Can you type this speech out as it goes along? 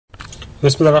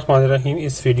बिस्मिल्लाहिर्रहमानिर्रहीम।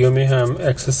 इस वीडियो में हम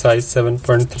एक्सरसाइज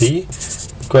 7.3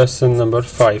 क्वेश्चन नंबर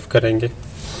 5 करेंगे।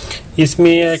 इसमें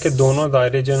यह है कि दोनों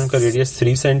दायरे जो उनका रेडियस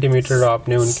 3 सेंटीमीटर,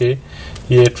 आपने उनके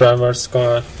ये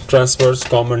ट्रांसवर्स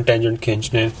कॉमन टेंजेंट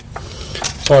खींचने हैं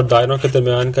और दायरों के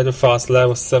दरमियान का जो फासला है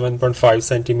वो 7.5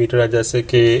 सेंटीमीटर है, जैसे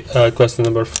कि क्वेश्चन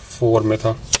नंबर 4 में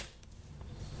था।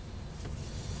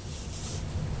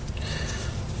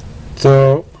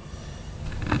 तो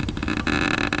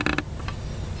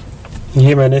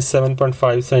ये मैंने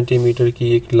 7.5 सेंटीमीटर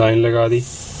की एक लाइन लगा दी,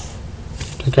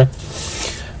 ठीक है।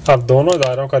 अब दोनों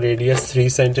दायरों का रेडियस 3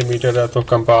 सेंटीमीटर है, तो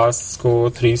कंपास को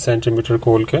 3 सेंटीमीटर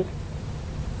खोल के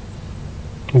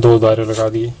दो दायरे लगा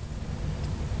दिए।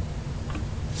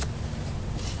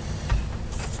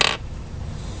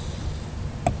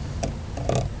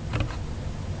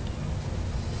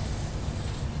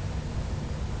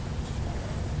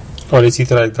 और इसी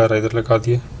तरह एक दायरा इधर लगा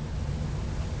दिया।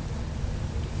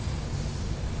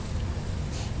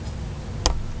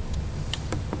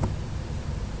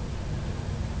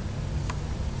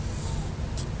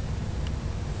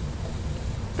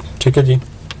 ठीक है जी।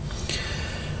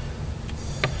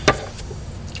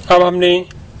 अब हमने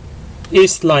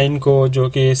इस लाइन को जो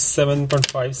कि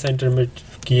 7.5 सेंटीमीटर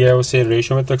की है उसे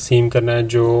रेशो में तकसीम करना है,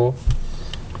 जो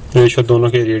रेशो दोनों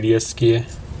के रेडियस की है।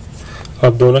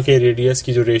 अब दोनों के रेडियस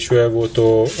की जो रेशो है वो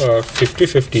तो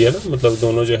 50-50 है ना, मतलब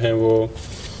दोनों जो हैं वो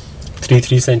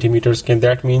 3 सेंटीमीटर्स के।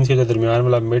 दैट मीन्स कि जो दरमियान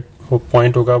वाला मिड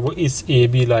पॉइंट होगा वो इस ए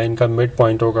बी लाइन का मिड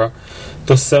पॉइंट होगा।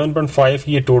 तो 7.5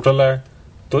 ये टोटल है,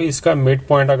 तो इसका मिड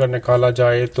पॉइंट अगर निकाला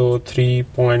जाए तो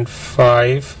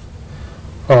 3.5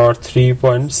 और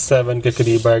 3.7 के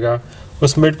करीब आएगा।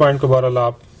 उस मिड पॉइंट को बहरहाल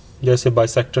आप जैसे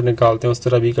बाइसेक्टर निकालते हैं उस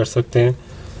तरह भी कर सकते हैं।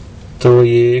 तो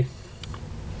ये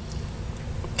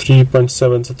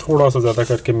 3.7 से थोड़ा सा ज़्यादा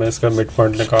करके मैं इसका मिड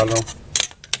पॉइंट निकाल रहा हूँ।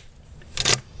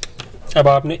 अब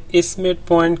आपने इस मिड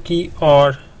पॉइंट की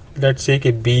और लेट्स से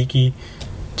कि बी की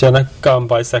जनक का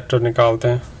बाइसेक्टर निकालते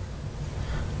हैं।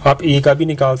 आप ए का भी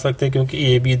निकाल सकते हैं, क्योंकि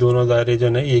ए बी दोनों दायरे जो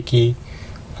है एक ही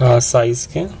साइज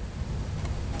के।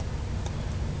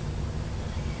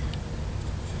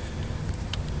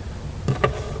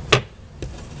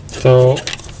 तो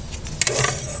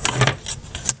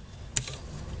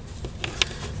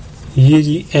ये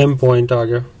जी एम पॉइंट आ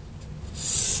गया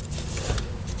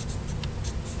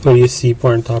और ये सी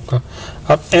पॉइंट था आपका।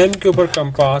 अब एम के ऊपर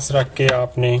कंपास रख के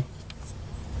आपने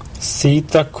सी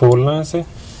तक खोलना है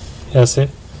ऐसे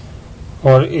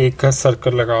और एक का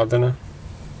सर्कल लगा देना।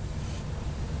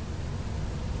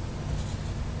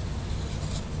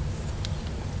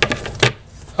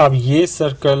 अब ये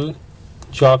सर्कल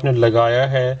जो आपने लगाया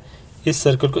है, इस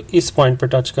सर्कल को इस पॉइंट पे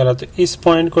टच करा, तो इस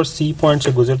पॉइंट को और सी पॉइंट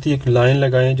से गुजरती एक लाइन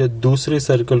लगाएं जो दूसरे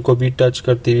सर्कल को भी टच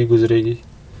करती हुई गुजरेगी,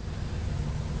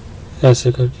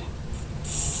 ऐसे करके।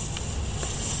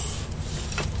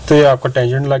 तो ये आपका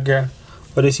टेंजेंट लग गया।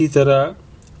 और इसी तरह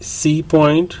सी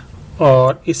पॉइंट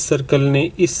और इस सर्कल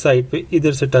ने इस साइड पे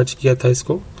इधर से टच किया था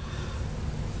इसको,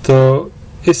 तो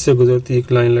इससे गुजरती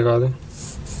एक लाइन लगा दें।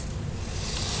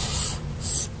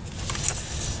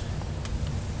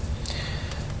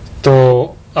 तो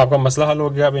आपका मसला हल हो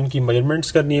गया। अब इनकी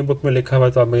मेजरमेंट्स करनी है, बुक में लिखा हुआ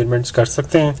है, तो आप मेजरमेंट्स कर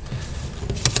सकते हैं।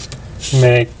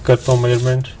 मैं करता हूँ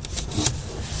मेजरमेंट।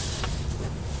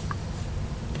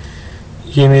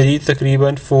 ये मेरी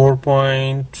तकरीबन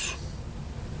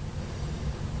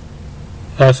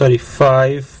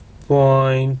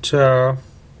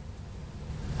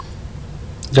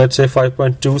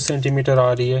सेंटीमीटर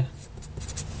आ रही है।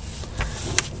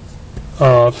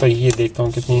 तो ये देखता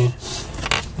हूँ कितनी है।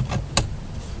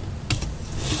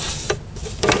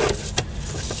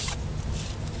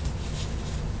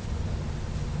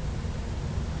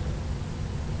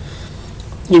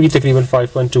 ये भी तकरीबन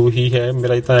 5.2 ही है,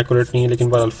 मेरा इतना एक्यूरेट नहीं है, लेकिन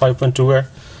बहरहाल 5.2 है।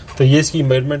 तो ये इसकी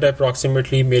मेजरमेंट है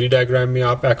अप्रॉक्सीमेटली। मेरी डायग्राम में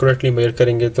आप एक्यूरेटली मेजर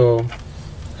करेंगे तो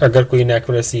अगर कोई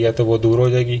इनएक्यूरेसी है तो वो दूर हो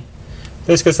जाएगी।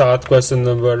 तो इसके साथ क्वेश्चन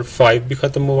नंबर 5 भी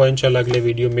ख़त्म हुआ। इंशाल्लाह अगले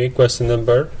वीडियो में क्वेश्चन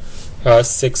नंबर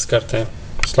 6 करते हैं।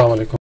 अस्सलाम वालेकुम।